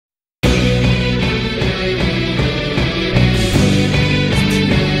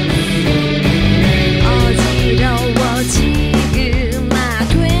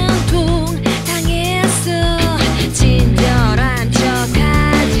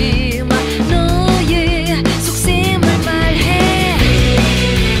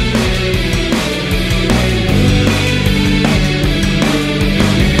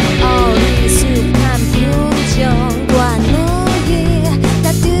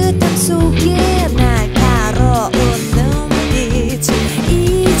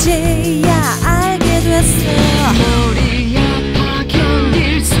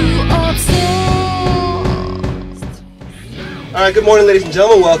Alright, good morning ladies and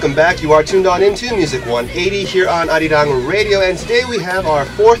gentlemen, welcome back. You are tuned on into Music180 here on Arirang Radio, and today we have our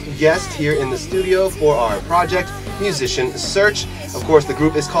fourth guest here in the studio for our project, Musician Search. Of course, the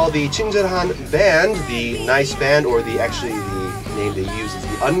group is called the 친절한밴드, the nice band, or the name they use is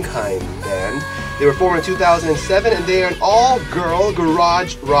the unKind band. They were formed in 2007 and they are an all-girl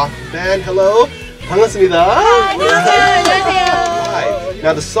garage rock band. Hello, 반갑습니다. Hi.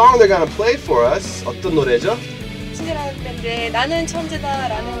 Now the song they're gonna play for us, 어떤 노래죠? 친절한밴드의 나는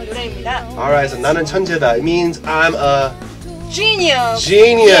천재다라는 노래입니다. Alright, so 나는 천재다. It means I'm a genius.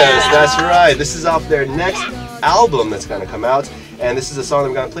 Yeah. That's right. This is off their next album that's gonna come out, and this is a song that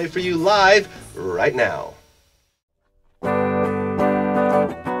we're gonna play for you live right now.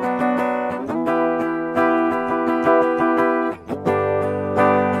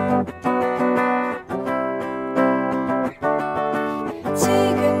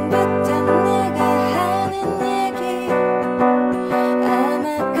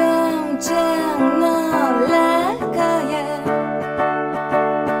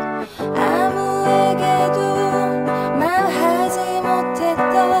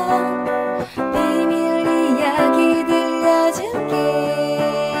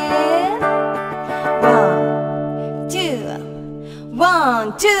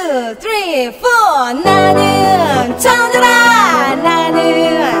 One, two, three, four. 나는 천재다.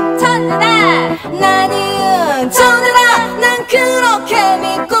 나는 천재다. 나는 천재다. 난 그렇게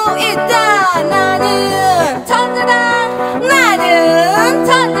믿고 있다. 나는 천재다. 나는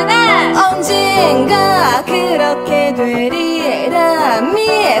천재다. 언젠가 그렇게 되리라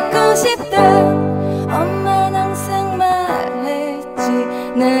믿고 싶다. 엄마는 항상 말했지.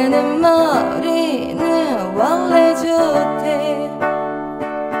 나는 머리는 원래 좋대.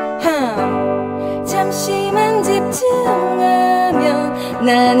 잠시만 집중하면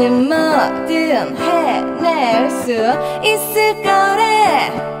나는 뭐든 해낼 수 있을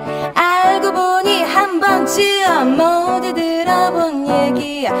거래. 알고 보니 한 번쯤 모두 들어본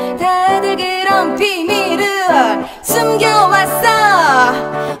얘기야. 다들 그런 비밀을 숨겨왔어.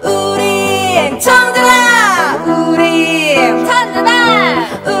 우린 천재다. 우린 천재다.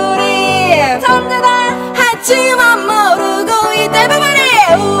 우린 천재다. 하지만 모르고 있다.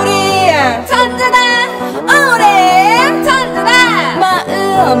 우린 천재다. 우린 천재다.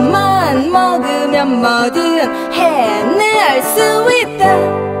 마음만 먹으면 뭐든 해낼 수 있다.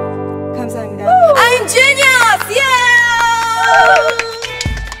 감사합니다. I'm genius. Yeah.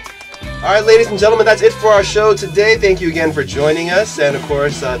 Alright, ladies and gentlemen, that's it for our show today. Thank you again for joining us, and of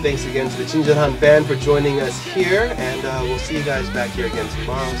course, thanks again to the 친절한밴드 for joining us here, and we'll see you guys back here again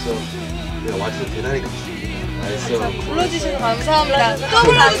tomorrow. So, 와주셔서 대단히 감사합니다. 불러주셔서 감사합니다. 또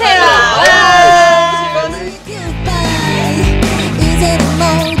불러주세요. 이제는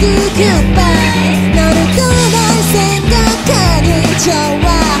모두 goodbye. 너를 떠날 생각하니 좋아.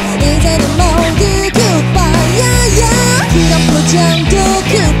 이제는 모두 goodbye. 그런 표정도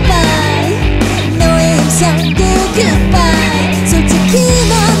goodbye. 너의 음성도 goodbye. 솔직히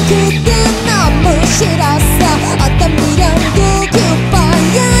넌 그때 너무 싫었어. 어떤 미련도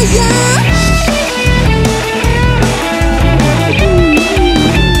goodbye.